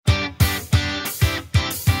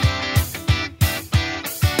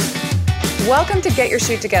Welcome to Get Your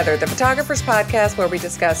Shoot Together, the photographer's podcast where we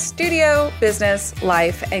discuss studio, business,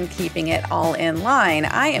 life, and keeping it all in line.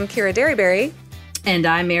 I am Kira Derryberry. And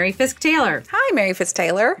I'm Mary Fisk-Taylor. Hi, Mary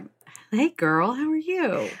Fisk-Taylor. Hey, girl. How are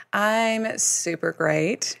you? I'm super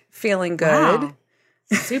great. Feeling good. Wow.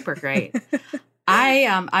 Super great.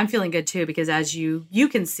 I'm feeling good, too, because as you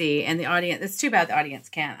can see, and the audience, it's too bad the audience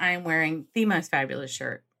can't, I am wearing the most fabulous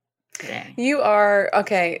shirt today. You are,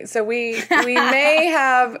 okay, so we may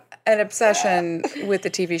have an obsession with the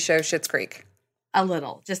TV show Schitt's Creek. A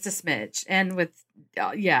little, just a smidge. And with,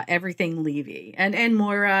 everything Levy and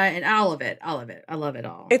Moira and all of it. I love it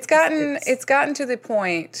all. It's gotten to the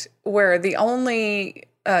point where the only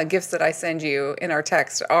gifts that I send you in our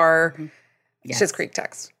text are Schitt's Creek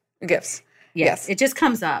text gifts. Yes. It just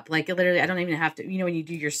comes up. Like, literally, I don't even have to, when you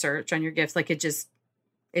do your search on your gifts, like it just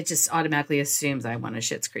automatically assumes I want a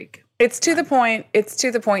Schitt's Creek. It's to the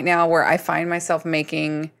point now where I find myself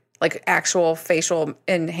making like actual facial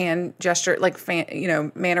and hand gesture, like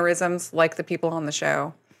mannerisms, like the people on the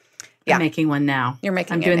show. Yeah, I'm making one now. You're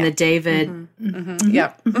making. I'm doing now. The David. Mm-hmm. Mm-hmm.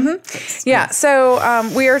 Yeah. Mm-hmm. Yeah.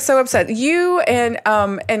 So we are so upset. You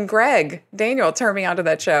and Greg Daniel turned me onto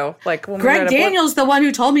that show. Like when Greg Daniel's the one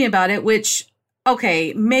who told me about it. Which,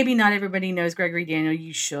 okay, maybe not everybody knows Gregory Daniel.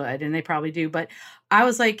 You should, and they probably do. But I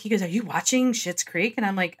was like, he goes, "Are you watching Schitt's Creek?" And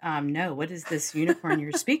I'm like, "No. What is this unicorn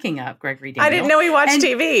you're speaking of, Gregory Daniel?" I didn't know he watched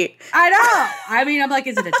TV. I know. I mean, I'm like,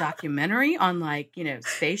 is it a documentary on like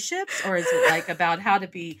spaceships, or is it like about how to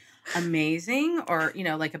be amazing, or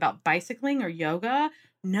like about bicycling or yoga?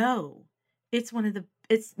 No, it's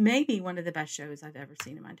maybe one of the best shows I've ever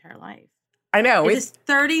seen in my entire life. I know. It's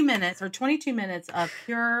 30 minutes or 22 minutes of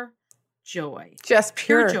pure joy. Just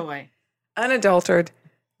pure joy. Unadulterated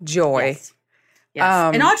joy.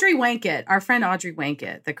 Yes. And Audrey Wankett, our friend Audrey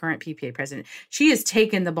Wankett, the current PPA president, she has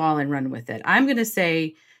taken the ball and run with it. I'm going to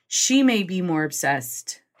say she may be more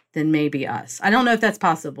obsessed than maybe us. I don't know if that's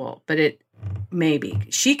possible, but it maybe.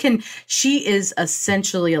 She is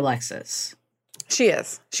essentially Alexis. She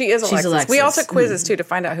is Alexis. We all took quizzes too to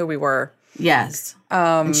find out who we were. Yes.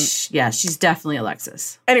 She's definitely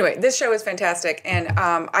Alexis. Anyway, this show is fantastic. And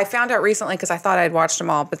I found out recently because I thought I'd watched them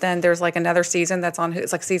all, but then there's like another season that's on,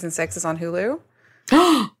 it's like season 6 is on Hulu.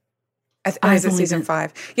 Is it season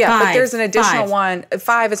 5? Yeah, but there's an additional one.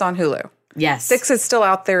 5 is on Hulu. Yes. 6 is still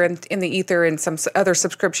out there in the ether in some other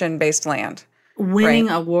subscription-based land. Winning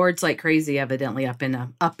awards like crazy, evidently, up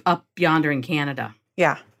yonder in Canada.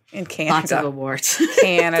 Yeah, in Canada. Lots of awards.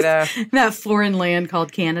 Canada. That foreign land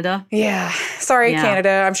called Canada. Yeah. Sorry,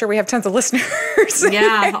 Canada. I'm sure we have tons of listeners.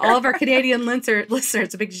 Yeah, all of our Canadian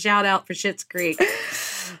listeners. A big shout out for Schitt's Creek.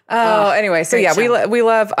 Anyway, so yeah, we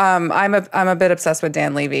love. I'm a bit obsessed with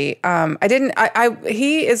Dan Levy.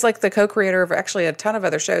 He is like the co-creator of actually a ton of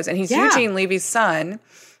other shows, and he's Eugene Levy's son,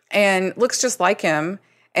 and looks just like him.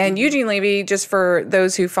 And Eugene Levy, just for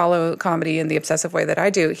those who follow comedy in the obsessive way that I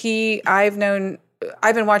do, I've been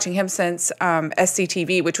watching him since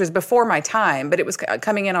SCTV, which was before my time, but it was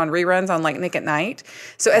coming in on reruns on like Nick at Night.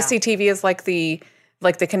 So SCTV is like the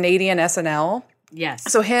Canadian SNL.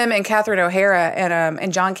 Yes. So him and Catherine O'Hara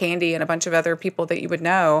and John Candy and a bunch of other people that you would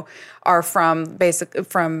know are from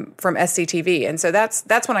SCTV, and so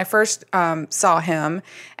that's when I first saw him.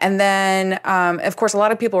 And then of course a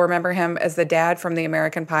lot of people remember him as the dad from the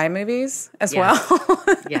American Pie movies as well.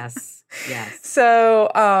 Yes. Yes.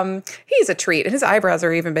 So he's a treat, and his eyebrows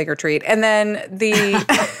are even bigger treat. And then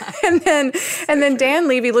and then Dan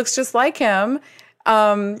Levy looks just like him,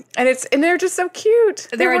 and they're just so cute.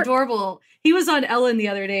 They're adorable. He was on Ellen the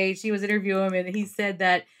other day. She was interviewing him, and he said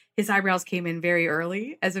that his eyebrows came in very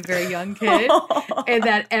early as a very young kid, and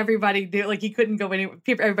that everybody knew, like he couldn't go anywhere.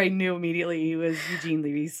 Everybody knew immediately he was Eugene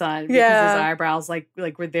Levy's son because his eyebrows like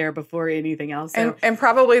were there before anything else. So, and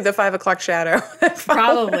probably the 5 o'clock shadow.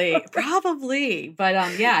 probably. But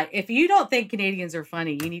if you don't think Canadians are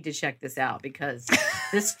funny, you need to check this out because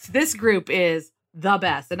this group is the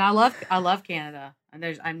best, and I love Canada.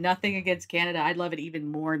 And I'm nothing against Canada. I'd love it even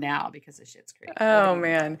more now because of Schitt's Creek. Oh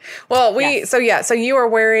man. Well, so you are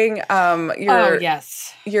wearing your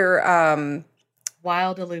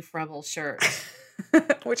Wild Aloof Rebel shirt,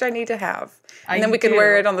 which I need to have, and then we could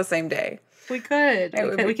wear it on the same day. We could.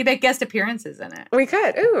 We could make guest appearances in it. We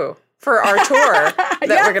could. Ooh, for our tour that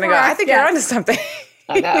we're going to go. I think you're onto something.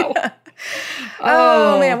 I know.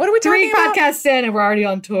 Oh man, what are we talking about? 3 podcasts in, and we're already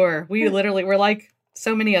on tour. We're like.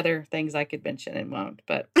 So many other things I could mention and won't,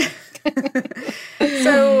 but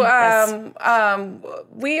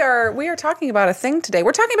we are talking about a thing today.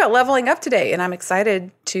 We're talking about leveling up today, and I'm excited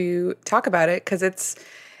to talk about it because it's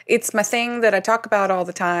it's my thing that I talk about all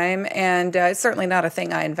the time, and it's certainly not a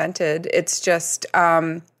thing I invented. It's just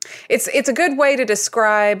it's a good way to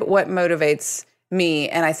describe what motivates me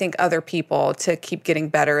and I think other people to keep getting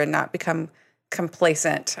better and not become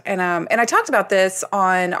complacent. And I talked about this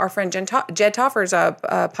on our friend Jed Toffer's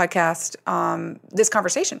podcast, this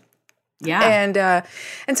conversation. Yeah.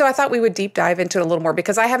 And so I thought we would deep dive into it a little more,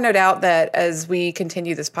 because I have no doubt that as we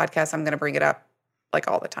continue this podcast, I'm going to bring it up like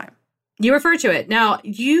all the time. You refer to it. Now,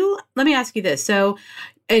 let me ask you this. So,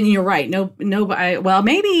 and you're right. Nobody, well,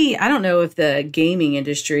 maybe, I don't know if the gaming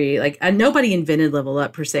industry, like nobody invented Level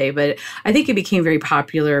Up per se, but I think it became very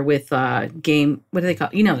popular with what do they call,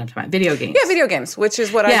 you know what I'm talking about? Video games. Yeah, video games, which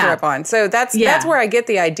is what I grew up on. So that's where I get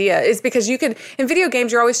the idea, is because you can, in video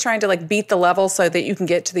games, you're always trying to like beat the level so that you can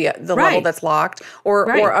get to the level that's locked,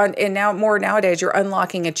 and now more nowadays you're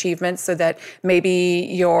unlocking achievements so that maybe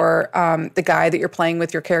your the guy that you're playing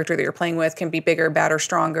with, your character that you're playing with, can be bigger, badder,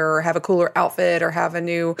 stronger, or have a cooler outfit, or have a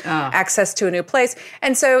new access to a new place.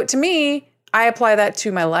 And so to me, I apply that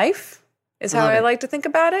to my life, is how I like to think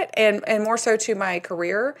about it, and more so to my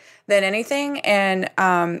career than anything. And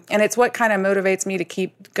it's what kind of motivates me to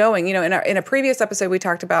keep going. You know, in a previous episode, we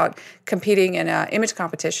talked about competing in an image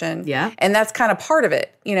competition. Yeah. And that's kind of part of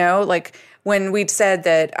it, you know, like when we'd said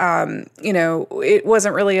that, you know, it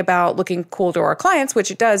wasn't really about looking cool to our clients,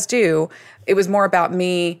 which it does do. It was more about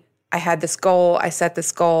me. I had this goal. I set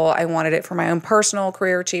this goal. I wanted it for my own personal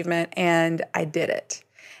career achievement, and I did it.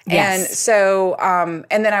 Yes. And so,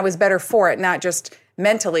 and then I was better for it, not just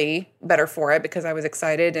mentally better for it because I was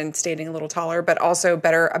excited and standing a little taller, but also a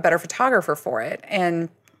better photographer for it. And,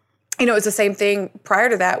 you know, it was the same thing prior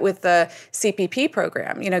to that with the CPP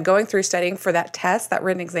program, you know, going through studying for that test, that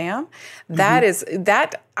written exam.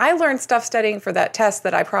 That I learned stuff studying for that test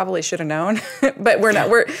that I probably should have known, but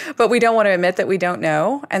we don't want to admit that we don't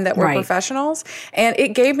know and that we're professionals. And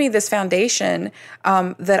it gave me this foundation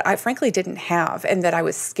that I frankly didn't have and that I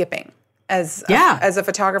was skipping. As a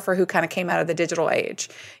photographer who kind of came out of the digital age,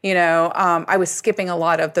 you know, I was skipping a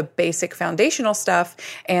lot of the basic foundational stuff,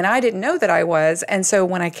 and I didn't know that I was. And so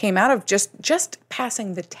when I came out of just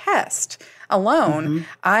passing the test alone,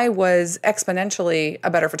 I was exponentially a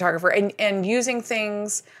better photographer, and using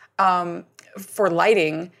things for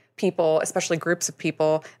lighting people, especially groups of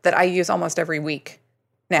people, that I use almost every week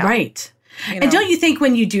now. Right. You know? And don't you think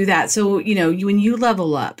when you do that, so, you know, when you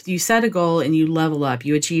level up, you set a goal and you level up,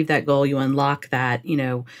 you achieve that goal, you unlock that, you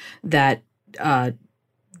know, that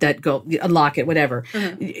goal, you unlock it, whatever.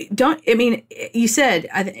 You said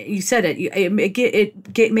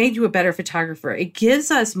it made you a better photographer. It gives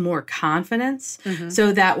us more confidence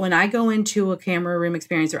so that when I go into a camera room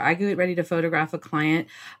experience or I get ready to photograph a client,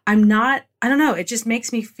 I don't know, it just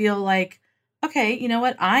makes me feel like, okay, you know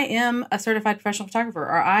what? I am a certified professional photographer,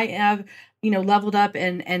 or I have, you know, leveled up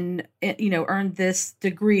and you know, earned this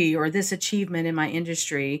degree or this achievement in my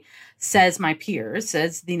industry, says my peers,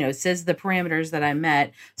 says the parameters that I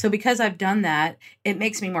met. So because I've done that, it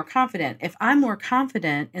makes me more confident. If I'm more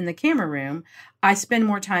confident in the camera room, I spend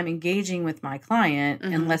more time engaging with my client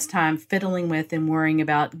and less time fiddling with and worrying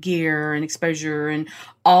about gear and exposure and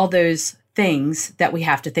all those things that we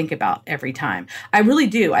have to think about every time. I really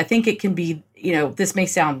do. I think it can be, you know, this may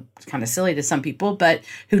sound kind of silly to some people, but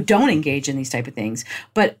who don't engage in these type of things.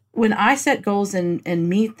 But when I set goals and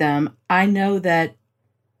meet them, I know that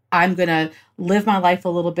I'm going to live my life a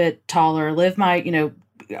little bit taller,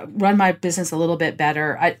 run my business a little bit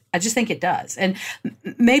better. I just think it does. And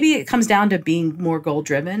maybe it comes down to being more goal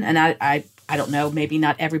driven. And I don't know, maybe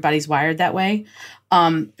not everybody's wired that way.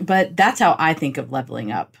 But that's how I think of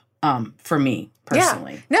leveling up. For me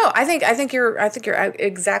personally. Yeah. No, I think you're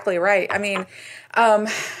exactly right. I mean,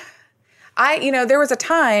 there was a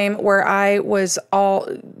time where I was all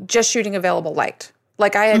just shooting available light.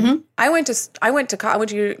 Like I went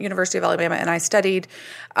to University of Alabama and I studied,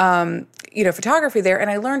 photography there,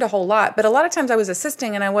 and I learned a whole lot. But a lot of times I was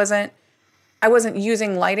assisting and I wasn't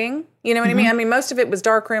using lighting. You know what I mean? I mean, most of it was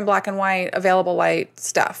darkroom, black and white, available light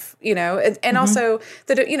stuff, you know, and also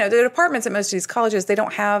the departments at most of these colleges, they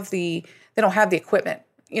don't have the equipment,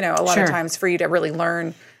 you know, a lot of times for you to really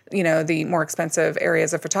learn, you know, the more expensive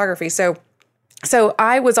areas of photography. So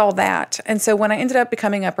I was all that. And so when I ended up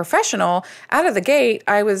becoming a professional out of the gate,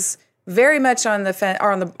 I was very much on the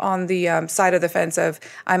side of the fence of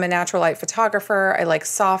I'm a natural light photographer. I like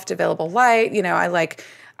soft, available light. You know, I like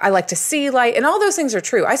to see light, and all those things are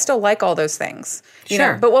true. I still like all those things, you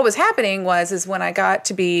know. But what was happening is when I got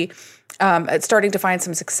to be starting to find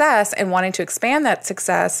some success and wanting to expand that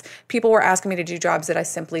success, people were asking me to do jobs that I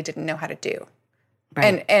simply didn't know how to do.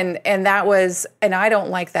 Right. And that was, and I don't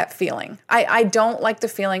like that feeling. I don't like the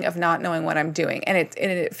feeling of not knowing what I'm doing. And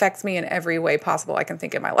it affects me in every way possible I can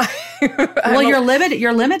think in my life. Well, you're limited.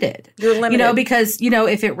 You're limited, because,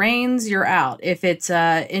 if it rains, you're out. If it's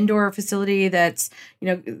a indoor facility that's,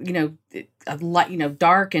 dark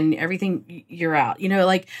and everything, you're out,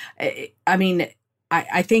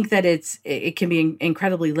 I think that it can be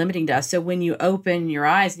incredibly limiting to us. So when you open your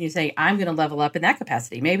eyes and you say, I'm going to level up in that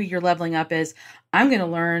capacity, maybe you're leveling up as I'm going to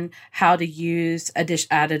learn how to use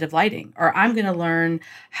additive lighting, or I'm going to learn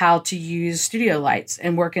how to use studio lights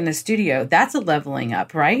and work in the studio. That's a leveling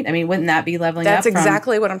up, right? I mean, wouldn't that be leveling up? That's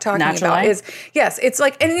exactly what I'm talking about. Light? Yes, it's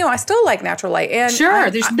like, and I still like natural light. And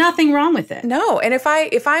sure, there's nothing wrong with it. No, and if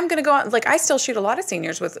I'm going to go out, like I still shoot a lot of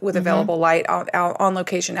seniors with available light out on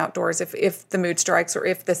location outdoors if the mood strikes or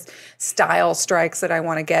if this style strikes that I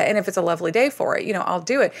want to get, and if it's a lovely day for it, I'll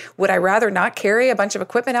do it. Would I rather not carry a bunch of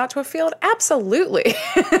equipment out to a field? Absolutely.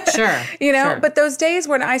 Sure. Sure. But those days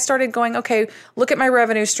when I started going, okay, look at my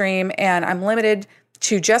revenue stream, and I'm limited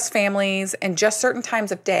to just families and just certain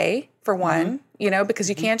times of day, for one, because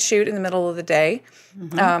you can't shoot in the middle of the day,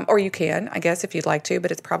 or you can, I guess, if you'd like to, but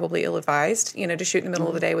it's probably ill-advised, to shoot in the middle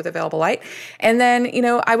of the day with available light. And then,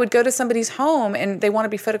 I would go to somebody's home and they want to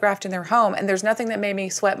be photographed in their home. And there's nothing that made me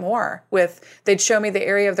sweat more they'd show me the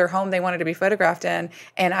area of their home they wanted to be photographed in.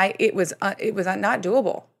 And it was not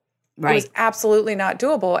doable. Right. It was absolutely not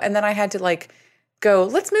doable. And then I had to go,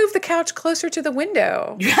 let's move the couch closer to the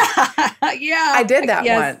window. Yeah. I did that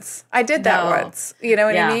once. You know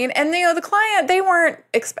what I mean? And, the client, they weren't,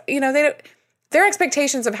 their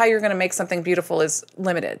expectations of how you're going to make something beautiful is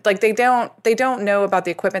limited. Like they don't know about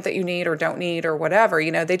the equipment that you need or don't need or whatever,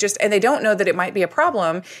 they don't know that it might be a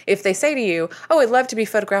problem if they say to you, oh, I'd love to be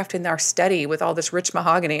photographed in our study with all this rich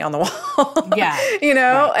mahogany on the wall. Yeah.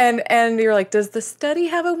 Right. And you're like, does the study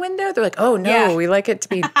have a window? They're like, oh no, we like it to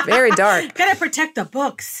be very dark. Gotta protect the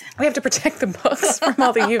books. We have to protect the books from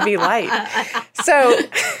all the UV light. So,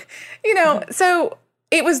 so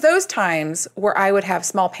it was those times where I would have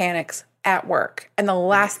small panics at work. And the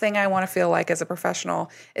last thing I want to feel like as a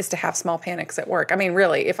professional is to have small panics at work. I mean,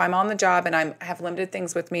 really, if I'm on the job and I have limited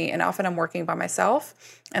things with me, and often I'm working by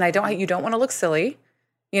myself, and you don't want to look silly,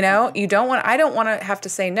 I don't want to have to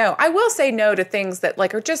say no. I will say no to things that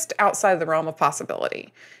are just outside of the realm of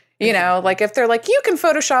possibility. Like if they're like, you can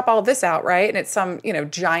Photoshop all this out, right? And it's some,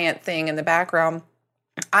 giant thing in the background.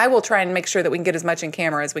 I will try and make sure that we can get as much in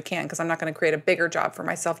camera as we can, because I'm not going to create a bigger job for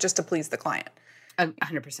myself just to please the client.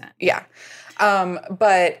 100%. Yeah.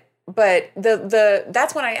 But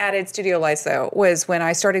that's when I added studio lights, though, was when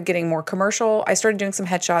I started getting more commercial. I started doing some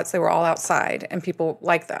headshots. They were all outside and people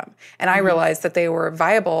liked them. And I realized that they were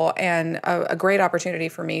viable and a great opportunity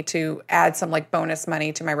for me to add some bonus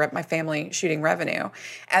money to my family shooting revenue.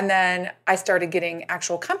 And then I started getting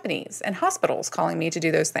actual companies and hospitals calling me to do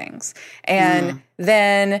those things. And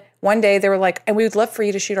then one day they were like, and we would love for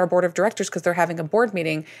you to shoot our board of directors because they're having a board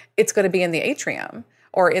meeting. It's going to be in the atrium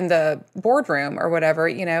or in the boardroom or whatever,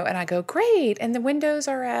 and I go, great. And the windows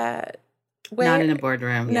are at where? Not in a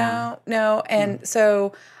boardroom. No. And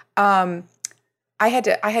so I had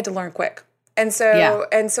to learn quick. And so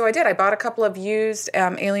I did. I bought a couple of used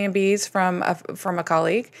Alien Bees from a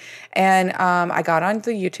colleague, and I got on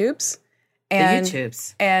the YouTubes.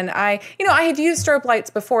 And I had used strobe lights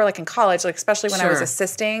before, in college, especially when I was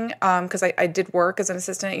assisting, because I did work as an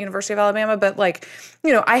assistant at University of Alabama, but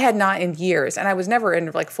I had not in years, and I was never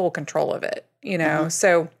in full control of it,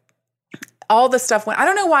 So all the stuff I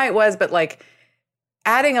don't know why it was, but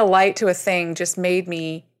adding a light to a thing just made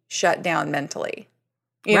me shut down mentally.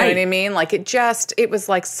 You know what I mean? It was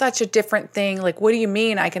such a different thing. What do you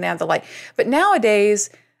mean I can add the light? But nowadays,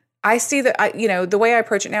 I see that, the way I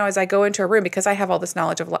approach it now is I go into a room, because I have all this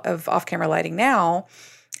knowledge of off-camera lighting now.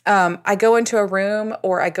 I go into a room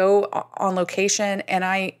or I go on location and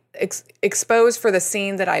I expose for the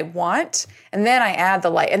scene that I want, and then I add the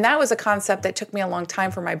light. And that was a concept that took me a long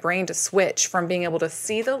time for my brain to switch from being able to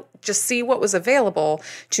see what was available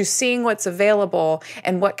to seeing what's available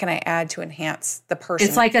and what can I add to enhance the person.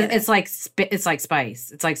 It's like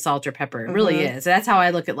spice. It's like salt or pepper. It really is. That's how I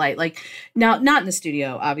look at light. Now, not in the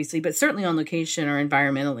studio, obviously, but certainly on location or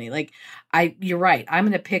environmentally. You're right. I'm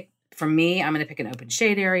going to pick. For me, I'm going to pick an open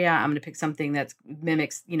shade area. I'm going to pick something that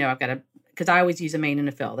mimics, I've got because I always use a main and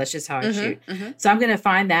a fill. That's just how I shoot. So I'm going to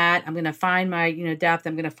find that. I'm going to find my, depth.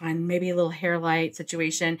 I'm going to find maybe a little hair light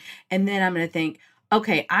situation. And then I'm going to think,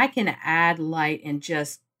 okay, I can add light and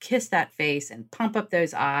just kiss that face and pump up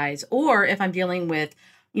those eyes. Or if I'm dealing with,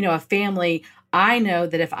 a family, I know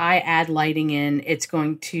that if I add lighting in, it's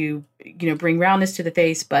going to bring roundness to the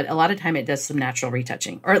face, but a lot of time it does some natural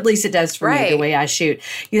retouching, or at least it does for me, the way I shoot.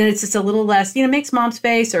 It's just a little less, makes mom's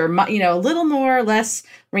face, or, a little more, less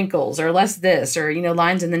wrinkles, or less this, or,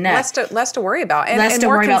 lines in the neck. Less to worry about. And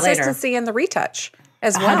more consistency in the retouch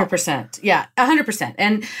as well. 100%. Yeah, 100%.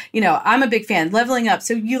 And, I'm a big fan. Leveling up.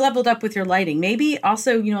 So you leveled up with your lighting. Maybe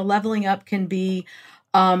also, leveling up can be,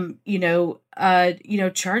 charging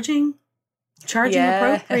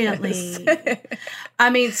appropriately.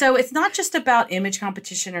 So it's not just about image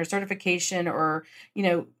competition or certification or,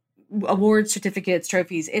 award certificates,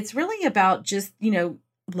 trophies. It's really about just,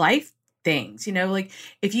 life things, like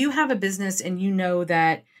if you have a business and you know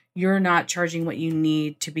that you're not charging what you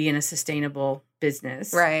need to be in a sustainable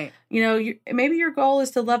business. Right. Maybe your goal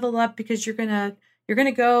is to level up because you're going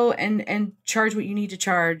to go and charge what you need to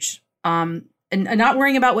charge. And not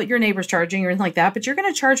worrying about what your neighbor's charging or anything like that, but you're going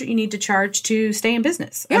to charge what you need to charge to stay in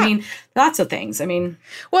business. Yeah. Lots of things.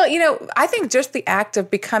 Well, I think just the act of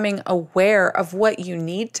becoming aware of what you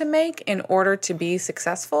need to make in order to be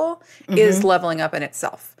successful is leveling up in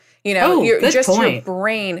itself. Your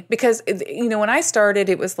brain, because, when I started,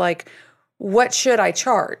 it was like, what should I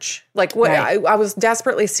charge? Like what I was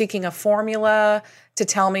desperately seeking a formula to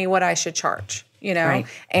tell me what I should charge.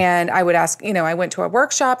 And I would ask, I went to a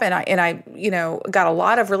workshop and I got a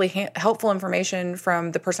lot of really helpful information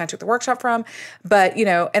from the person I took the workshop from, but,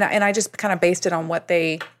 and I just kind of based it on what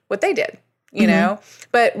they did,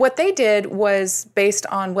 but what they did was based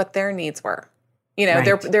on what their needs were,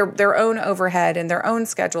 their own overhead and their own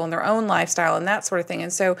schedule and their own lifestyle and that sort of thing.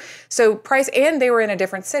 And so price, and they were in a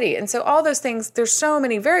different city. And so all those things, there's so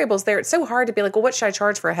many variables there. It's so hard to be like, well, what should I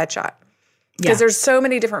charge for a headshot? Because there's so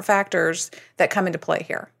many different factors that come into play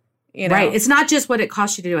here. Right. It's not just what it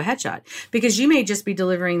costs you to do a headshot, because you may just be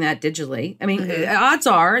delivering that digitally. Odds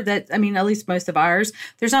are that, at least most of ours,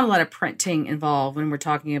 there's not a lot of printing involved when we're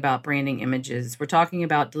talking about branding images. We're talking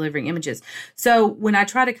about delivering images. So when I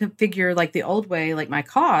try to configure like the old way, like my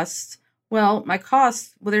costs,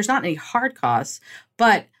 there's not any hard costs,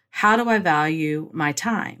 but how do I value my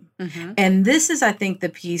time? Mm-hmm. And this is, I think, the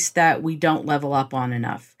piece that we don't level up on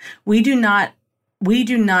enough. We do not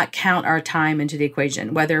count our time into the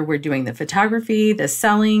equation, whether we're doing the photography, the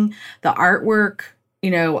selling, the artwork,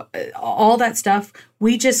 all that stuff.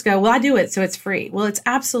 We just go, well, I do it, so it's free. Well, it's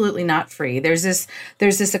absolutely not free. There's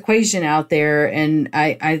this equation out there, and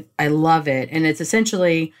I love it. And it's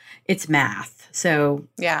essentially, it's math. So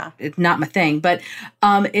yeah, it's not my thing, but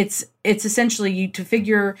it's essentially you to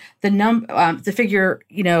figure the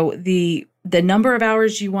the number of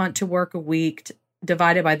hours you want to work a week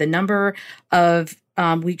divided by the number of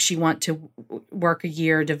weeks you want to work a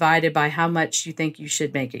year divided by how much you think you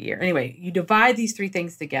should make a year. Anyway, you divide these three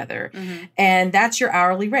things together, and that's your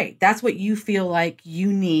hourly rate. That's what you feel like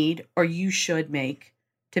you need or you should make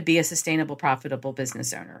to be a sustainable, profitable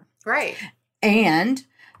business owner. Right. And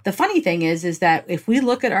the funny thing is that if we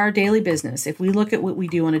look at our daily business, if we look at what we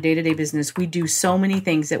do on a day-to-day business, we do so many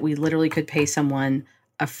things that we literally could pay someone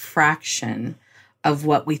a fraction of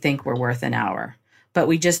what we think we're worth an hour. But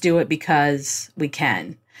we just do it because we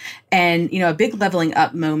can. And, a big leveling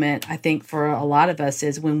up moment, I think, for a lot of us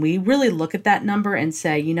is when we really look at that number and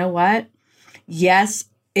say, you know what? Yes,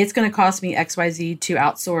 it's going to cost me XYZ to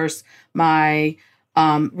outsource my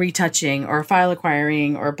retouching or file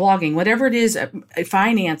acquiring or blogging, whatever it is,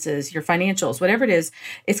 finances, your financials, whatever it is,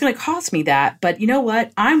 it's going to cost me that. But you know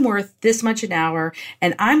what? I'm worth this much an hour,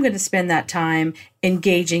 and I'm going to spend that time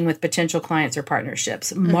engaging with potential clients or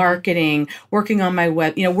partnerships, marketing, working on my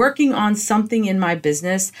web, working on something in my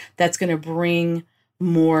business that's going to bring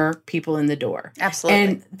more people in the door. Absolutely.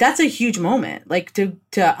 And that's a huge moment, like to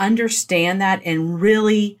understand that and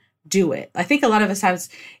really do it. I think a lot of us times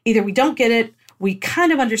either we don't get it, we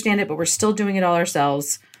kind of understand it, but we're still doing it all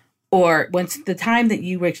ourselves. Or once the time that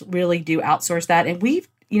you really do outsource that, and we've,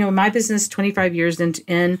 in my business, 25 years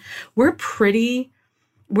in, we're pretty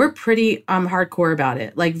hardcore about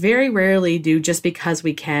it. Like very rarely do just because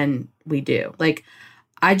we can, we do. Like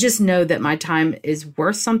I just know that my time is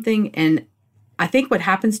worth something. And I think what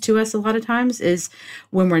happens to us a lot of times is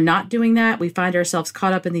when we're not doing that, we find ourselves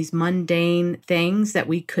caught up in these mundane things that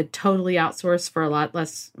we could totally outsource for a lot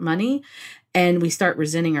less money. And we start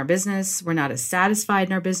resenting our business. We're not as satisfied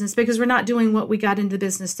in our business because we're not doing what we got into the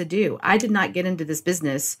business to do. I did not get into this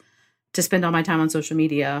business to spend all my time on social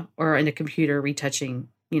media or in a computer retouching,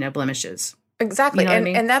 blemishes. Exactly.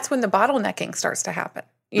 And that's when the bottlenecking starts to happen.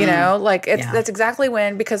 That's exactly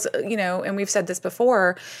when, because, and we've said this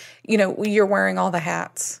before, you're wearing all the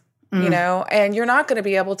hats. you know, and you're not going to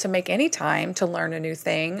be able to make any time to learn a new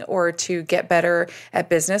thing or to get better at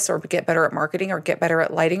business or get better at marketing or get better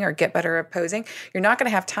at lighting or get better at posing. You're not going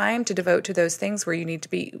to have time to devote to those things where you need to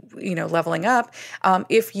be, you know, leveling up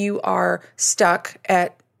if you are stuck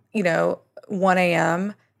at, you know, 1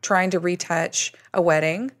 a.m. trying to retouch a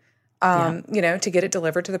wedding, you know, to get it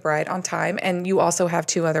delivered to the bride on time. And you also have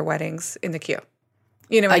 2 other weddings in the queue.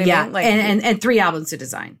 You know what I mean? Like, and 3 albums to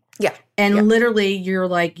design. Yeah. And literally you're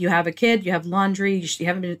like, you have a kid, you have laundry, you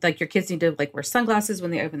haven't been, like, your kids need to like wear sunglasses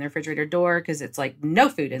when they open their refrigerator door because it's like no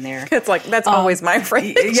food in there. It's like, that's always my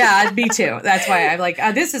fridge. Yeah, me too. That's why I'm like,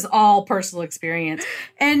 this is all personal experience.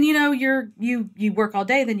 And you know, you work all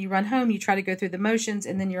day, then you run home, you try to go through the motions,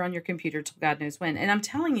 and then you're on your computer till God knows when. And I'm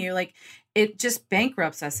telling you, like, it just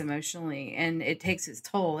bankrupts us emotionally and it takes its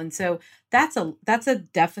toll. And so that's a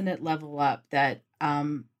definite level up that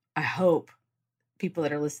I hope people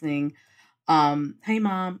that are listening, hey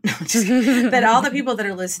mom, that all the people that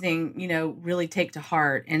are listening, you know, really take to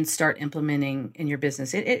heart and start implementing in your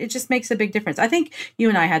business. It just makes a big difference. I think you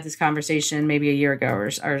and I had this conversation maybe a year ago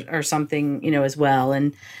or something, you know, as well.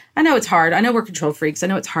 And I know it's hard. I know we're control freaks. I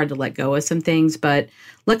know it's hard to let go of some things, but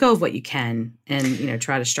let go of what you can and, you know,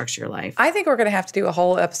 try to structure your life. I think we're going to have to do a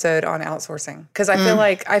whole episode on outsourcing because I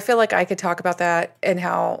feel like I could talk about that and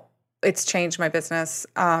how it's changed my business.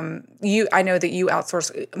 I know that you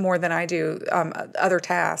outsource more than I do other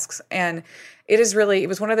tasks, and it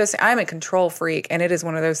was one of those. I'm a control freak, and it is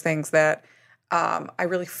one of those things that I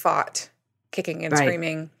really fought, kicking and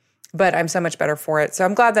screaming. But I'm so much better for it. So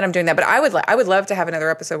I'm glad that I'm doing that. But I would love to have another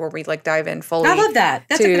episode where we like dive in fully. I love that.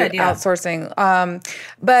 That's a good idea. Outsourcing.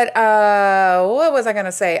 But what was I going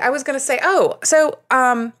to say? I was going to say,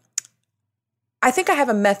 I think I have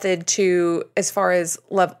a method to, as far as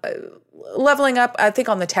leveling up, I think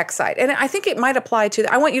on the tech side. And I think it might apply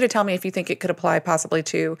to, I want you to tell me if you think it could apply possibly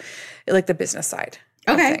to like the business side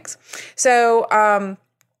of things. So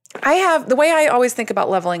I have, the way I always think about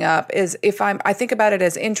leveling up is I think about it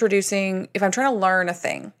as if I'm trying to learn a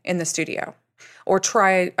thing in the studio or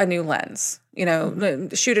try a new lens, you know,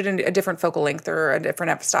 shoot it in a different focal length or a different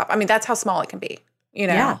f-stop. I mean, that's how small it can be, you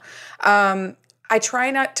know? Yeah. I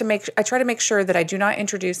try to make sure that I do not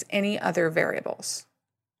introduce any other variables.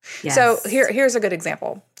 Yes. So here's a good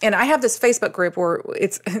example. And I have this Facebook group where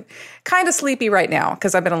it's kind of sleepy right now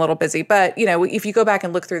because I've been a little busy. But, you know, if you go back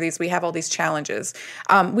and look through these, we have all these challenges.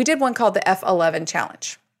 We did one called the F11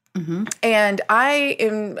 challenge. Mm-hmm. And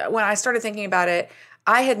when I started thinking about it,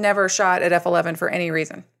 I had never shot at F11 for any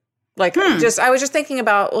reason. Like I was just thinking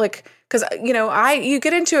about like, because, you know, you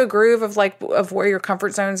get into a groove of where your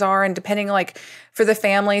comfort zones are. And depending like for the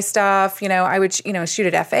family stuff, you know, I would, you know,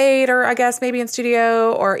 shoot at F8 or I guess maybe in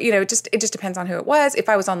studio or, you know, it just depends on who it was. If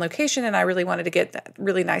I was on location and I really wanted to get that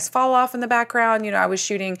really nice fall off in the background, you know, I was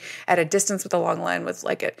shooting at a distance with a long lens with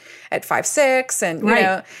like at 5.6 and, you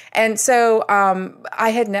know, and so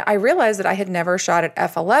I realized that I had never shot at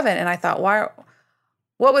F11 and I thought,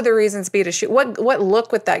 what would the reasons be to shoot? What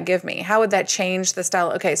look would that give me? How would that change the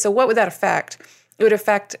style? Okay, so what would that affect? It would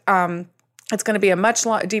affect, it's going to be a much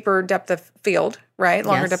deeper depth of field, right?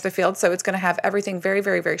 Longer depth of field. So it's going to have everything very,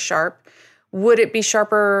 very, very sharp. Would it be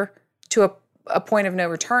sharper to a point of no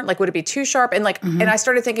return? Like, would it be too sharp? And like, and I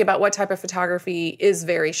started thinking about what type of photography is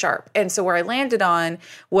very sharp. And so where I landed on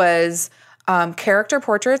was character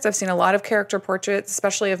portraits. I've seen a lot of character portraits,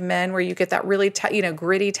 especially of men, where you get that really,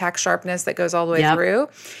 gritty tack sharpness that goes all the way through.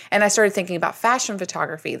 And I started thinking about fashion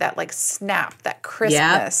photography, that like snap, that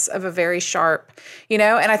crispness of a very sharp, you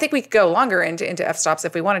know. And I think we could go longer into f-stops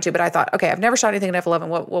if we wanted to. But I thought, okay, I've never shot anything at f11.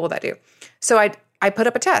 What will that do? So I put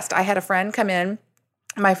up a test. I had a friend come in.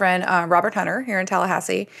 My friend Robert Hunter here in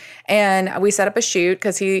Tallahassee, and we set up a shoot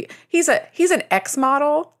because he's an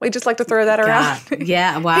ex-model. We just like to throw that around.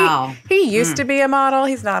 Yeah, wow. He used to be a model.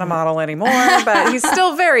 He's not a model anymore, but he's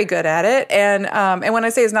still very good at it. And when I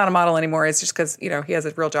say he's not a model anymore, it's just because, you know, he has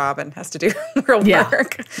a real job and has to do real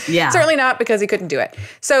work. Yeah, certainly not because he couldn't do it.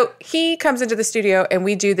 So he comes into the studio and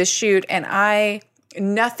we do this shoot, and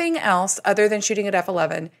nothing else other than shooting at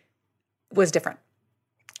f11 was different.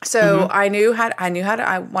 So I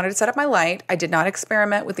wanted to set up my light. I did not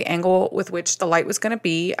experiment with the angle with which the light was going to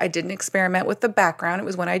be. I didn't experiment with the background. It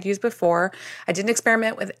was one I'd used before. I didn't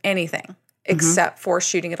experiment with anything except for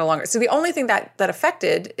shooting it a longer. So the only thing that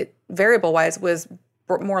affected it variable-wise was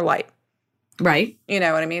more light. Right. You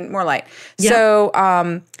know what I mean? More light.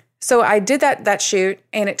 Yeah. So I did that shoot,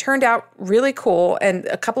 and it turned out really cool. And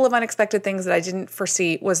a couple of unexpected things that I didn't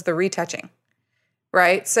foresee was the retouching.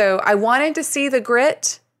 Right? So I wanted to see the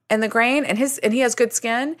grit and the grain, and he has good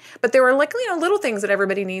skin. But there were like, little things that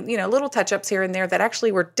everybody needs, little touch-ups here and there that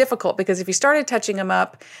actually were difficult, because if you started touching them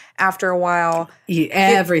up after a while, you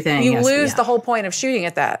lose the whole point of shooting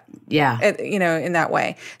at that. Yeah. In that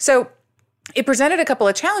way. So it presented a couple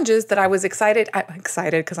of challenges that I was excited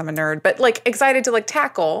because I'm a nerd, but like excited to like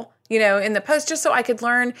tackle, in the post, just so I could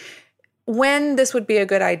learn when this would be a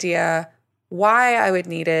good idea, why I would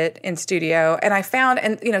need it in studio. And I found,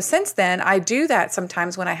 and since then I do that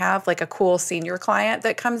sometimes when I have like a cool senior client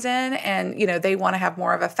that comes in and, they want to have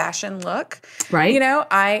more of a fashion look. Right.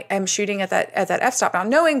 I am shooting at that f-stop now,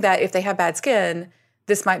 knowing that if they have bad skin,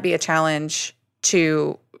 this might be a challenge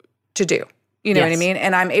to do. You know what I mean?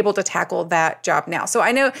 And I'm able to tackle that job now. So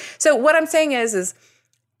I know, so what I'm saying is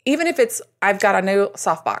even if I've got a new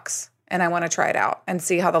softbox and I want to try it out and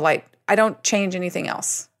see how the light, I don't change anything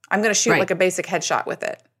else. I'm going to shoot like a basic headshot with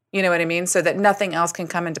it. You know what I mean? So that nothing else can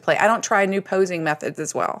come into play. I don't try new posing methods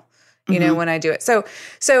as well, when I do it. So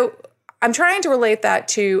I'm trying to relate that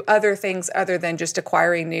to other things other than just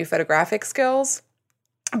acquiring new photographic skills.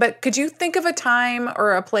 But could you think of a time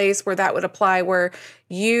or a place where that would apply, where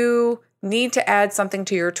you need to add something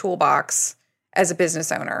to your toolbox as a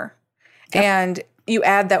business owner, and you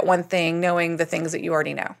add that one thing knowing the things that you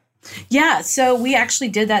already know? Yeah, so we actually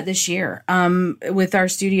did that this year with our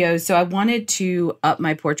studios. So I wanted to up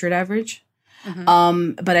my portrait average,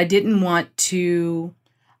 but I didn't want to.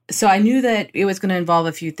 So I knew that it was going to involve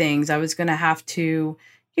a few things. I was going to have to,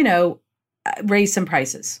 raise some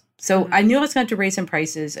prices. So I knew I was going to have to raise some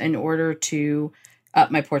prices in order to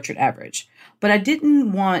up my portrait average. But I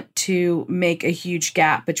didn't want to make a huge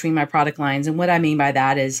gap between my product lines. And what I mean by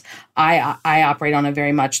that is I operate on a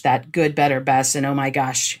very much that good, better, best, and oh my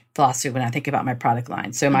gosh philosophy when I think about my product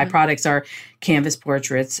line. So my products are canvas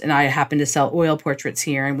portraits, and I happen to sell oil portraits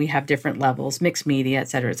here, and we have different levels, mixed media, et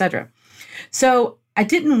cetera, et cetera. So I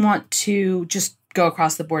didn't want to just go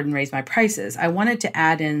across the board and raise my prices. I wanted to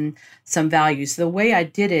add in some value. So the way I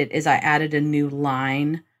did it is I added a new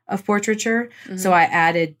line of portraiture. So I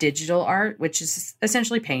added digital art, which is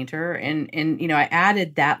essentially painter. And I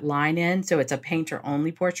added that line in. So it's a painter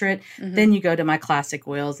only portrait. Then you go to my classic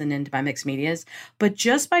oils and into my mixed medias. But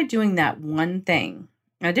just by doing that one thing,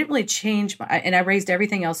 I didn't really change and I raised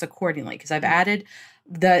everything else accordingly, because I've added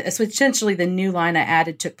so essentially the new line I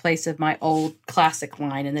added took place of my old classic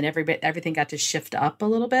line. And then everything got to shift up a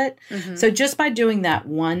little bit. So just by doing that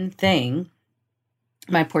one thing,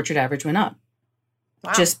 my portrait average went up.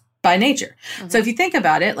 Wow. Just by nature. So if you think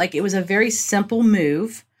about it, like it was a very simple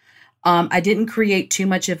move. I didn't create too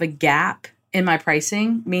much of a gap in my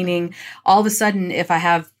pricing, meaning all of a sudden, if I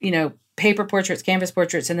have, paper portraits, canvas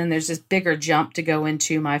portraits, and then there's this bigger jump to go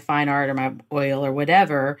into my fine art or my oil or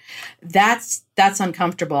whatever, that's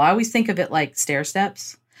uncomfortable. I always think of it like stair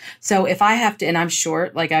steps. So if I have to, and I'm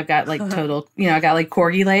short, like I've got like total, I got like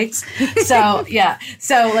corgi legs. So yeah.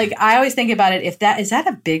 So like I always think about it, is that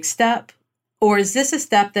a big step? Or is this a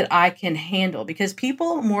step that I can handle? Because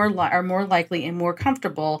people are more likely and more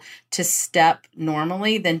comfortable to step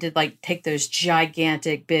normally than to like take those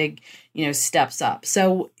gigantic big, steps up.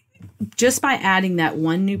 So just by adding that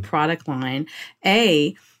one new product line,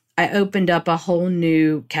 I opened up a whole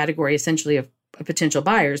new category essentially of potential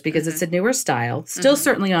buyers, because it's a newer style, still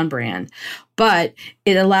certainly on brand, but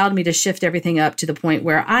it allowed me to shift everything up to the point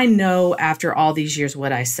where I know after all these years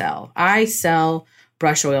what I sell. I sell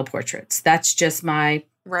brush oil portraits. That's just my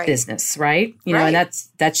business, right? And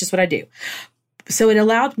that's just what I do. So it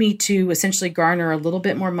allowed me to essentially garner a little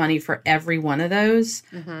bit more money for every one of those,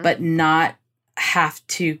 but not have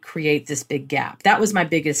to create this big gap. That was my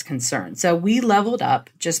biggest concern. So we leveled up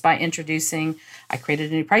just by I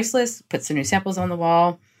created a new price list, put some new samples on the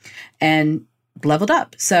wall, and leveled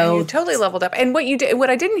up. So you totally leveled up. And what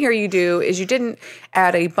I didn't hear you do is you didn't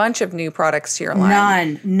add a bunch of new products to your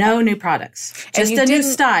line. No new products. Just a new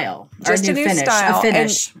style. Just a new finish, style. A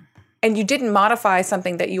finish. And you didn't modify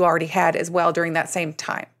something that you already had as well during that same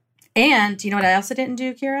time. And you know what I also didn't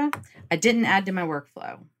do, Kira? I didn't add to my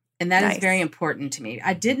workflow. And that is very important to me.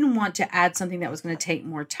 I didn't want to add something that was going to take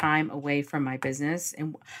more time away from my business.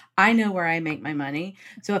 And I know where I make my money.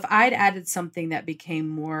 So if I'd added something that became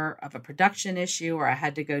more of a production issue, or I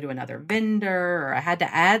had to go to another vendor, or I had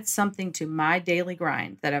to add something to my daily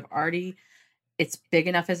grind that it's big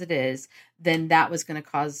enough as it is, then that was going to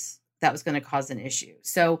cause an issue.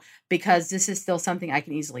 So because this is still something I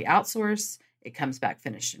can easily outsource, it comes back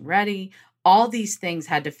finished and ready. All these things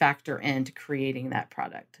had to factor into creating that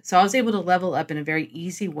product. So I was able to level up in a very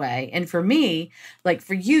easy way. And for me, like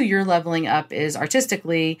for you, your leveling up is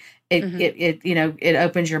artistically, it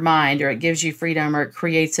opens your mind, or it gives you freedom, or it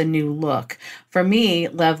creates a new look. For me,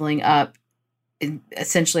 leveling up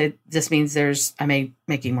essentially it just means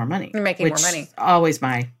making more money. You're making more money. Always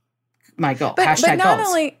my goal. But not goals.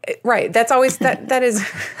 only, right. That's always, that is.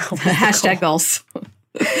 Hashtag goals.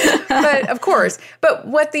 But of course, but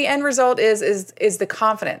what the end result is the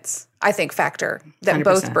confidence, I think, factor that 100%.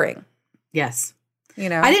 Both bring. Yes. You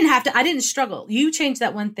know, I didn't struggle. You changed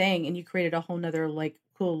that one thing and you created a whole nother like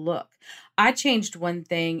cool look. I changed one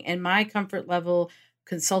thing and my comfort level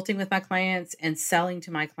consulting with my clients and selling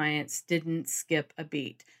to my clients didn't skip a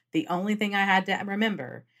beat. The only thing I had to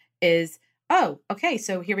remember is, oh, okay,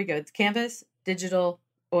 so here we go. It's canvas, digital,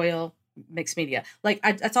 oil, mixed media. Like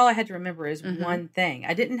that's all I had to remember is one thing.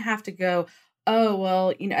 I didn't have to go, oh,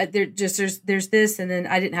 well, you know, there's this, and then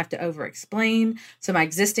I didn't have to over explain. So my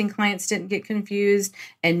existing clients didn't get confused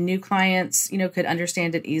and new clients, you know, could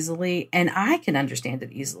understand it easily. And I can understand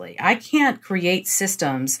it easily. I can't create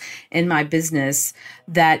systems in my business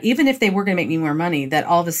that even if they were going to make me more money, that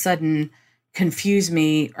all of a sudden confuse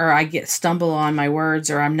me or I stumble on my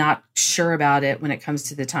words or I'm not sure about it when it comes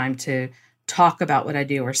to the time to talk about what I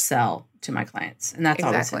do or sell to my clients. And that's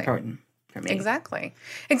always important. For me. Exactly.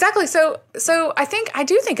 So I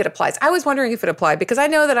do think it applies. I was wondering if it applied because I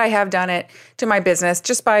know that I have done it to my business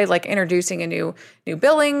just by like introducing a new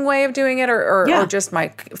billing way of doing it or just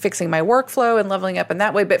fixing my workflow and leveling up in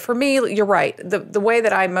that way. But for me, you're right. The way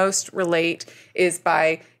that I most relate is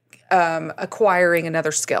by acquiring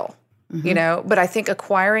another skill, you know, but I think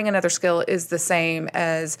acquiring another skill is the same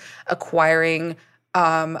as acquiring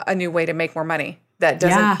a new way to make more money. That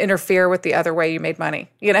doesn't interfere with the other way you made money.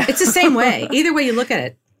 You know, it's the same way. Either way you look at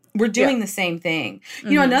it, we're doing the same thing.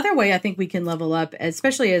 You know, another way I think we can level up,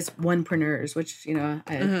 especially as onepreneurs, which, you know,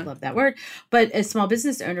 I love that word, but as small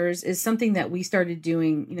business owners is something that we started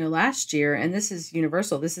doing, you know, last year. And this is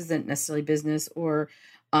universal. This isn't necessarily business or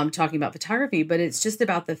talking about photography, but it's just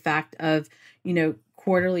about the fact of, you know,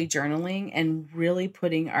 quarterly journaling and really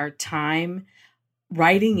putting our time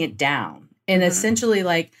writing it down and essentially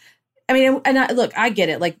like, I mean, look, I get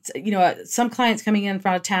it. Like, you know, some clients coming in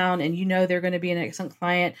from out of town and, you know, they're going to be an excellent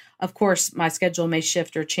client. Of course, my schedule may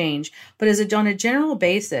shift or change. But on a general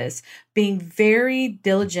basis, being very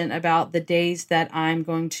diligent about the days that I'm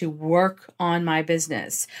going to work on my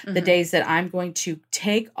business, the days that I'm going to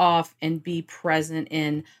take off and be present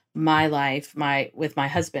in my life, with my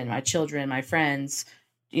husband, my children, my friends,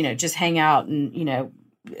 you know, just hang out and,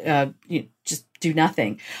 just do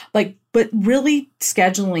nothing. Like, but really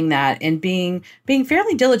scheduling that and being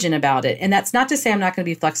fairly diligent about it. And that's not to say I'm not going to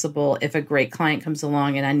be flexible if a great client comes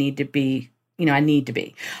along and I need to be.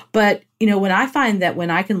 But, you know, when I find that when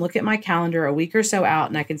I can look at my calendar a week or so out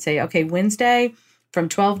and I can say, okay, Wednesday from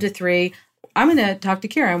 12 to 3, I'm going to talk to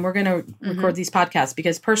Kira and we're going to record these podcasts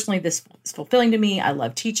because personally this is fulfilling to me. I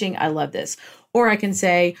love teaching. I love this. Or I can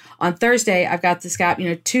say on Thursday, I've got this gap,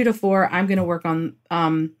 2 to 4, I'm going to work on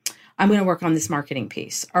this marketing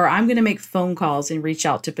piece, or I'm going to make phone calls and reach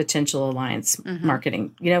out to potential alliance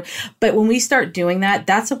marketing, But when we start doing that,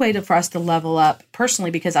 that's a way for us to level up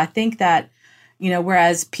personally, because I think that,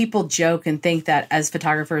 whereas people joke and think that as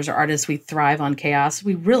photographers or artists, we thrive on chaos,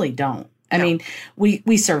 we really don't. I mean,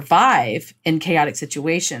 we survive in chaotic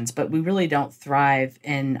situations, but we really don't thrive.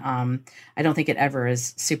 And I don't think it ever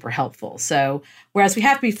is super helpful. So whereas we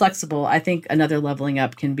have to be flexible, I think another leveling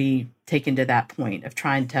up can be taken to that point of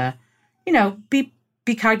trying to,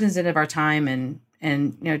 be cognizant of our time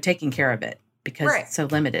and taking care of it because it's so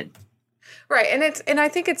limited. Right. And I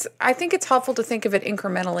think it's helpful to think of it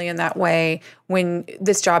incrementally in that way when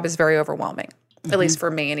this job is very overwhelming. At least for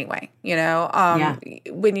me anyway,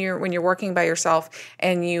 when you're working by yourself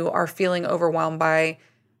and you are feeling overwhelmed by,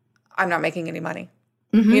 I'm not making any money.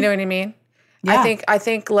 You know what I mean? Yeah. I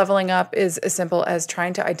think leveling up is as simple as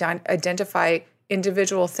trying to identify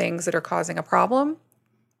individual things that are causing a problem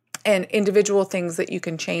and individual things that you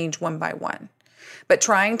can change one by one. But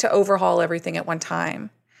trying to overhaul everything at one time,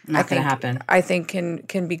 not going to happen. I think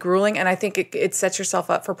can be grueling, and I think it sets yourself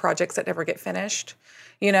up for projects that never get finished.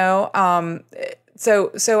 So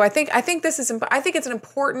I think this is, I think it's an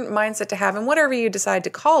important mindset to have, and whatever you decide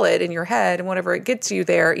to call it in your head and whatever it gets you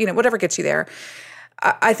there, whatever gets you there,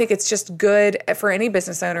 I think it's just good for any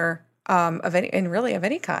business owner of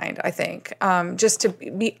any kind, I think, just to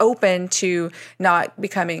be open to not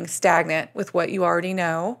becoming stagnant with what you already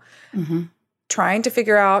know, trying to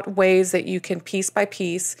figure out ways that you can piece by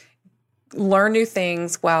piece learn new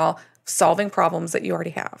things while solving problems that you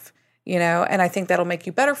already have. And I think that'll make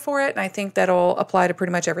you better for it. And I think that'll apply to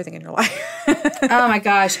pretty much everything in your life. Oh my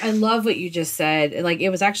gosh. I love what you just said. Like, it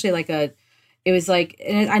was actually like it was like,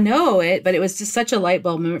 and I know it, but it was just such a light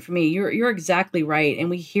bulb moment for me. You're exactly right. And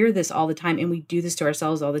we hear this all the time, and we do this to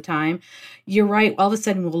ourselves all the time. You're right. All of a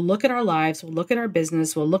sudden, we'll look at our lives, we'll look at our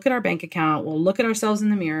business, we'll look at our bank account, we'll look at ourselves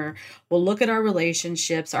in the mirror, we'll look at our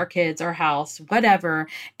relationships, our kids, our house, whatever,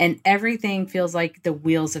 and everything feels like the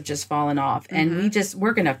wheels have just fallen off. And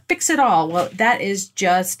we're going to fix it all. Well, that is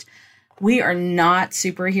just... We are not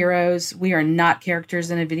superheroes. We are not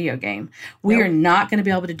characters in a video game. We are not going to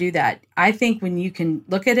be able to do that. I think when you can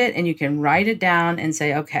look at it and you can write it down and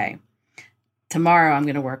say, okay, tomorrow I'm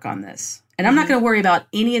going to work on this. And I'm not going to worry about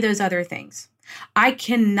any of those other things. I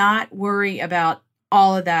cannot worry about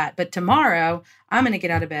all of that. But tomorrow I'm going to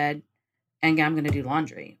get out of bed and I'm going to do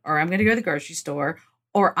laundry, or I'm going to go to the grocery store,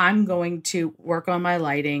 or I'm going to work on my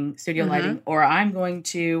lighting, studio lighting, or I'm going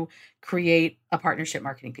to create a partnership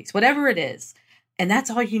marketing piece, whatever it is. And that's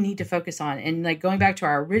all you need to focus on. And like going back to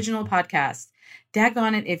our original podcast,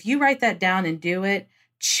 daggone it, if you write that down and do it,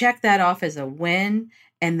 check that off as a win,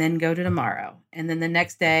 and then go to tomorrow. And then the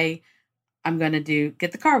next day, I'm going to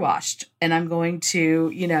get the car washed, and I'm going to,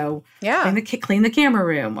 clean the camera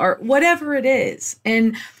room, or whatever it is.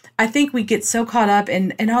 And I think we get so caught up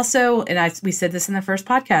and we said this in the first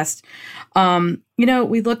podcast,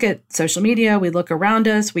 we look at social media, we look around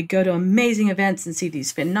us, we go to amazing events and see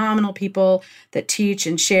these phenomenal people that teach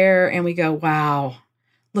and share, and we go, wow,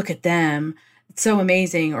 look at them. It's so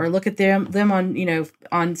amazing. Or look at them on,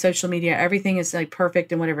 on social media, everything is like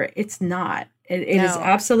perfect and whatever. It's not. It is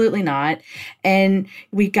absolutely not. And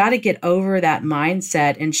we got to get over that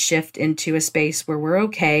mindset and shift into a space where we're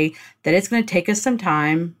okay, that it's going to take us some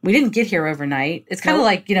time. We didn't get here overnight. It's kind of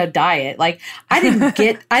like, diet. Like I didn't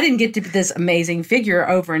get to this amazing figure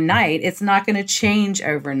overnight. It's not going to change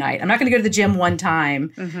overnight. I'm not going to go to the gym one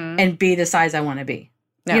time and be the size I want to be.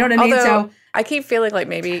 No. You know what I mean? Although, so I keep feeling like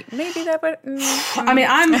maybe that would. I mean,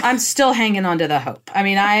 I'm still hanging on to the hope. I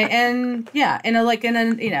mean,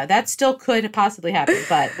 that still could possibly happen,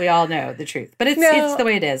 but we all know the truth. But it's the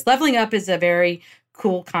way it is. Leveling up is a very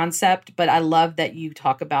cool concept, but I love that you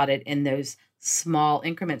talk about it in those small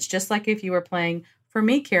increments. Just like if you were playing, for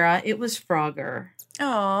me, Kara, it was Frogger. Aww.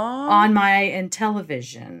 On my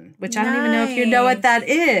Intellivision, which I don't even know if you know what that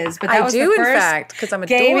is, but that was the first, in fact, because I'm a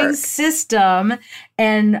gaming dork. System.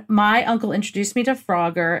 And my uncle introduced me to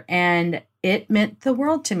Frogger, and it meant the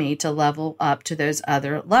world to me to level up to those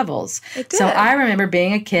other levels. It did. So I remember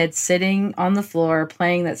being a kid sitting on the floor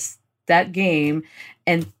playing that game,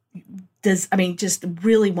 and just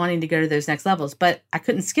really wanting to go to those next levels. But I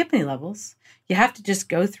couldn't skip any levels. You have to just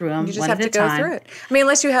go through them. You just have to go through it. I mean,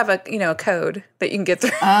 unless you have a code that you can get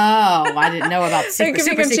through. Oh, I didn't know about super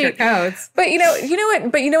secret codes. But you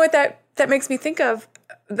know what that makes me think of,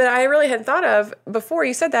 that I really hadn't thought of before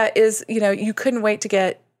you said that, is you couldn't wait to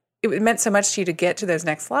get. It meant so much to you to get to those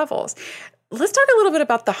next levels. Let's talk a little bit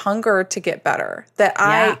about the hunger to get better.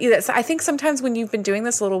 I think sometimes when you've been doing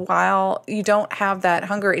this a little while, you don't have that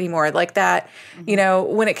hunger anymore. Like that,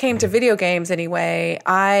 when it came to video games anyway,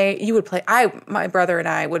 my brother and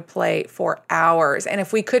I would play for hours. And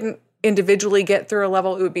if we couldn't individually get through a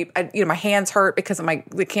level, it would be, my hands hurt because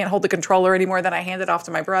we can't hold the controller anymore. Then I hand it off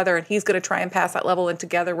to my brother, and he's going to try and pass that level, and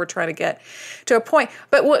together we're trying to get to a point.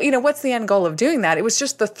 But what's the end goal of doing that? It was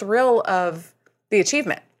just the thrill of the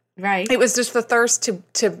achievement. Right. It was just the thirst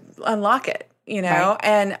to unlock it, right.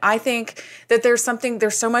 And I think that there's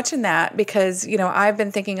so much in that, because, I've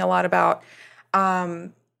been thinking a lot about,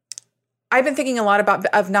 of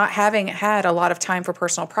not having had a lot of time for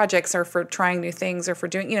personal projects, or for trying new things, or for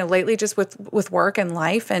doing, lately just with work and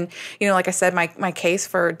life. And, like I said, my case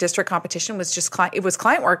for district competition was just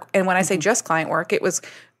client work. And when I say just client work, it was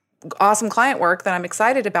awesome client work that I'm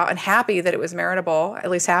excited about and happy that it was meritable,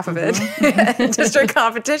 at least half of it, district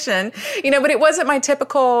competition, but it wasn't my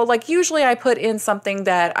typical, usually I put in something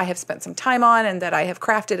that I have spent some time on and that I have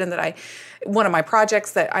crafted, and that one of my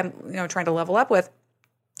projects that I'm, trying to level up with.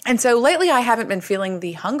 And so lately I haven't been feeling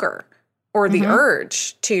the hunger or the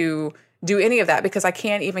urge to do any of that, because I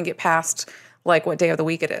can't even get past what day of the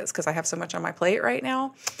week it is, because I have so much on my plate right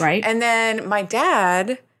now. Right. And then my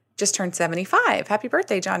dad just turned 75. Happy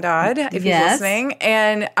birthday, John Dodd, if he's listening.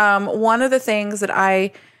 And one of the things that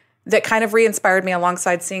kind of re-inspired me,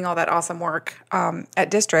 alongside seeing all that awesome work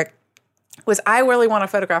at District, was I really want to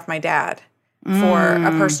photograph my dad for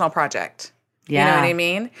a personal project. Yeah. You know what I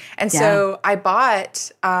mean? And so I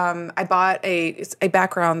bought a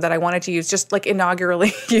background that I wanted to use, just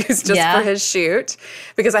inaugurally use for his shoot,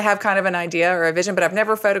 because I have kind of an idea or a vision, but I've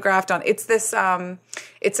never photographed on. It's this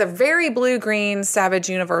it's a very blue-green Savage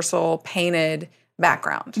Universal painted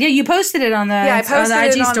background. Yeah, you posted it on the, I posted on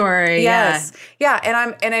the IG story. Yes. Yeah, and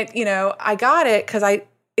I got it because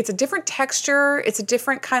it's a different texture. It's a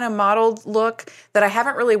different kind of modeled look that I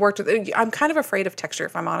haven't really worked with. I'm kind of afraid of texture,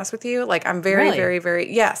 if I'm honest with you. Like I'm very, very,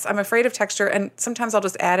 very, yes, I'm afraid of texture. And sometimes I'll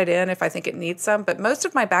just add it in if I think it needs some. But most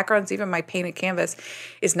of my backgrounds, even my painted canvas,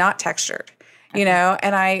 is not textured, you know?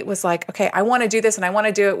 And I was like, okay, I want to do this and I want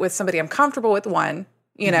to do it with somebody I'm comfortable with,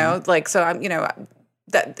 you know, like, so I'm, you know,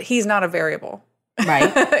 that he's not a variable.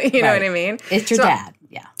 Right. You know what I mean? It's your dad.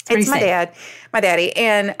 Yeah. It's my daddy.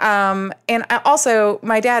 And I also,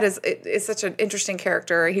 my dad is such an interesting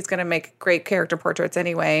character. He's going to make great character portraits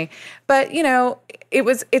anyway. But, you know,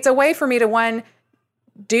 it's a way for me to,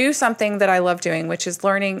 do something that I love doing, which is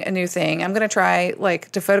learning a new thing. I'm going to try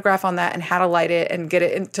to photograph on that and how to light it and get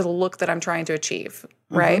it into the look that I'm trying to achieve.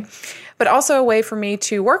 Right. But also a way for me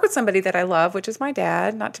to work with somebody that I love, which is my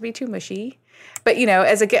dad, not to be too mushy. But, you know,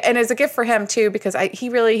 as a gift for him too, because he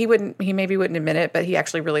maybe wouldn't admit it, but he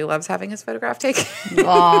actually really loves having his photograph taken.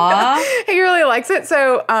 Aww. He really likes it.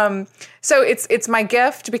 So, it's my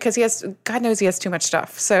gift because God knows he has too much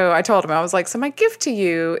stuff. So I told him, I was like, so my gift to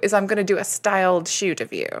you is I'm going to do a styled shoot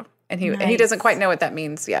of you. And he doesn't quite know what that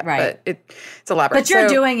means yet, but it's elaborate. But you're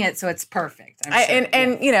doing it, so it's perfect. I'm sure.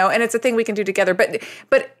 And you know, and it's a thing we can do together. But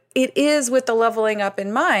it is with the leveling up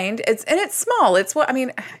in mind. It's small. It's what I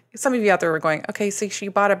mean. Some of you out there were going, okay, so she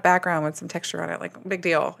bought a background with some texture on it, like big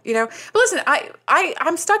deal, you know. But listen,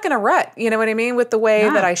 I'm stuck in a rut. You know what I mean with the way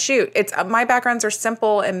that I shoot. It's my backgrounds are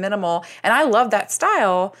simple and minimal, and I love that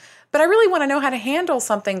style. But I really want to know how to handle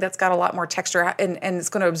something that's got a lot more texture and it's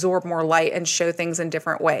going to absorb more light and show things in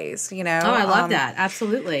different ways, you know? Oh, I love that.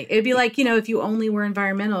 Absolutely. It'd be like, you know, if you only were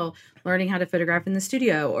environmental, learning how to photograph in the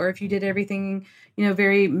studio, or if you did everything, you know,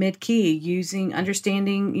 very mid-key,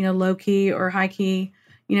 understanding, you know, low-key or high-key,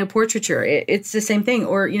 you know, portraiture. It's the same thing.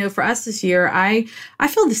 Or, you know, for us this year, I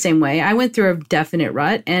feel the same way. I went through a definite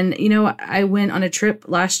rut. And, you know, I went on a trip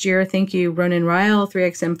last year. Thank you, Ronan Ryle,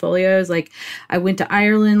 3XM Folios. Like, I went to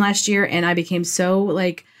Ireland last year and I became so,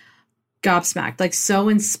 gobsmacked, so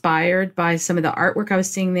inspired by some of the artwork I was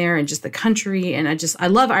seeing there and just the country. And I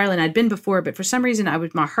love Ireland. I'd been before, but for some reason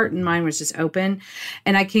my heart and mind was just open.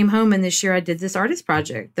 And I came home and this year I did this artist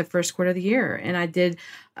project, the first quarter of the year. And I did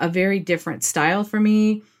a very different style for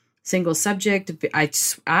me, single subject.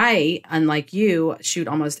 I, unlike you, shoot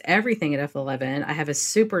almost everything at f11. I have a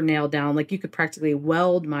super nailed down, you could practically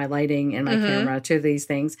weld my lighting and my camera to these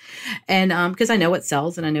things. And because I know what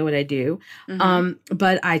sells and I know what I do.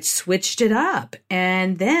 But I switched it up.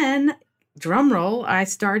 And then, drum roll, I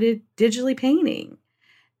started digitally painting.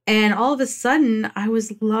 And all of a sudden, I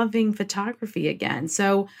was loving photography again.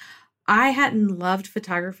 So I hadn't loved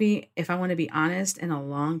photography, if I want to be honest, in a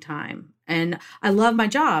long time. And I love my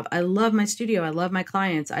job. I love my studio. I love my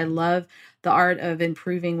clients. I love the art of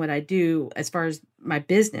improving what I do as far as my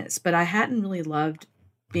business. But I hadn't really loved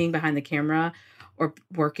being behind the camera or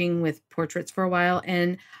working with portraits for a while.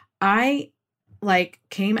 And I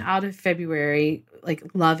came out of February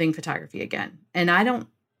loving photography again. And I don't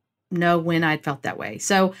know when I'd felt that way.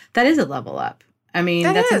 So that is a level up. I mean,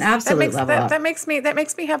 that's an absolute level up. That makes me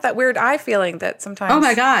have that weird eye feeling that sometimes. Oh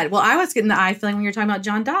my God. Well, I was getting the eye feeling when you were talking about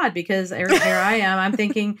John Dodd, because here I am. I'm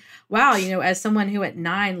thinking, wow, you know, as someone who at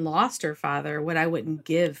 9 lost her father, what I wouldn't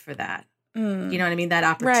give for that. You know what I mean? That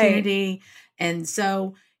opportunity. Right. And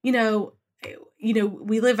so, you know,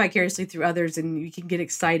 we live vicariously through others and we can get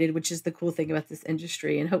excited, which is the cool thing about this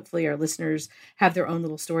industry. And hopefully our listeners have their own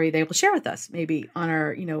little story they will share with us, maybe on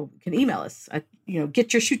our, can email us at,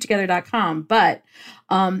 getyourshoottogether.com. But,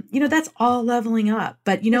 that's all leveling up.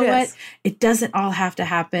 But you know what? It doesn't all have to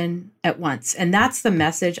happen at once. And that's the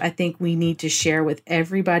message I think we need to share with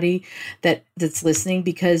everybody that's listening,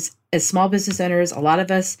 because as small business owners, a lot of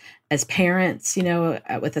us as parents,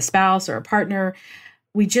 with a spouse or a partner,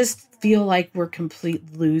 we just feel like we're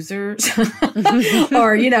complete losers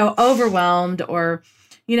or, overwhelmed or,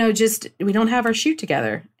 just we don't have our shoot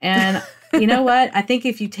together. And you know what? I think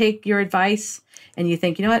if you take your advice and you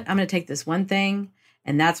think, you know what, I'm going to take this one thing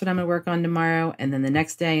and that's what I'm going to work on tomorrow. And then the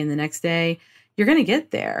next day and the next day, you're going to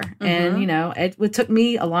get there. And, it took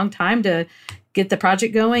me a long time to get the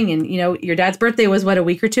project going. And, your dad's birthday was a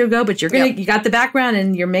week or two ago, but you got the background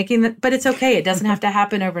and you're making but it's okay. It doesn't have to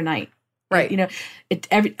happen overnight. Right.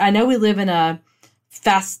 I know we live in a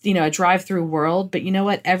fast, a drive-through world, but you know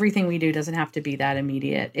what? Everything we do doesn't have to be that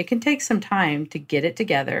immediate. It can take some time to get it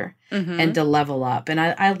together and to level up. And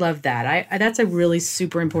I love that. That's a really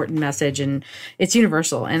super important message, and it's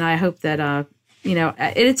universal. And I hope that,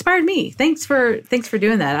 it inspired me. Thanks for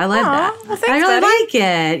doing that. I love that. Well, thanks, I really like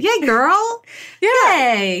it. Yay, girl.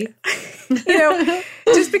 Yay.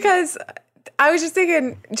 Just because I was just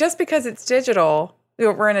thinking, just because it's digital,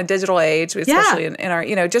 we're in a digital age, especially in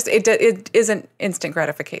our, just it isn't instant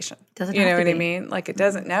gratification. Doesn't you know what I mean? Like it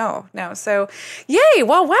doesn't. No. So, yay!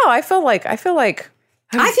 Well, wow. I feel feel good.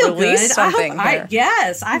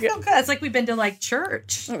 I feel good. It's like we've been to like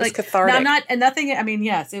church. It was like cathartic. Nothing. I mean,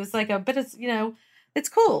 yes, it was like but it's it's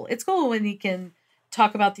cool. It's cool when you can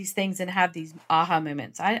talk about these things and have these aha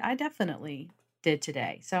moments. I definitely did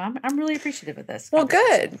today, so I'm really appreciative of this. Well,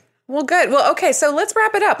 good. Well, okay. So let's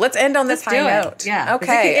wrap it up. Let's end on this high note. Yeah.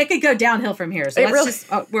 Okay. It could go downhill from here. So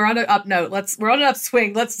we're on an up note. We're on an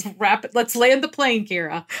upswing. Let's wrap it. Let's land the plane,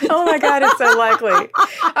 Kira. Oh my God, it's so likely.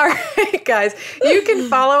 All right, guys. You can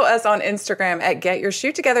follow us on Instagram at Get Your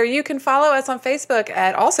Shoot Together. You can follow us on Facebook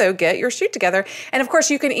at also Get Your Shoot Together. And of course,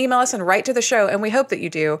 you can email us and write to the show. And we hope that you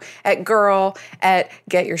do at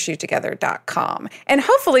girl@getyourshoottogether.com. And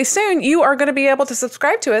hopefully soon you are going to be able to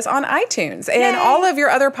subscribe to us on iTunes and all of your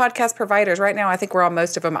other podcast providers. Right now, I think we're on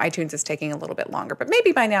most of them. iTunes is taking a little bit longer, but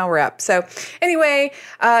maybe by now we're up. So anyway,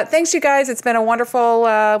 thanks you guys. It's been a wonderful,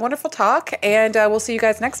 wonderful talk, and we'll see you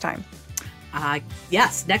guys next time.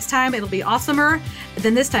 Yes, next time it'll be awesomer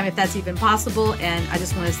than this time, if that's even possible. And I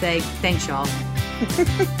just want to say thanks, y'all.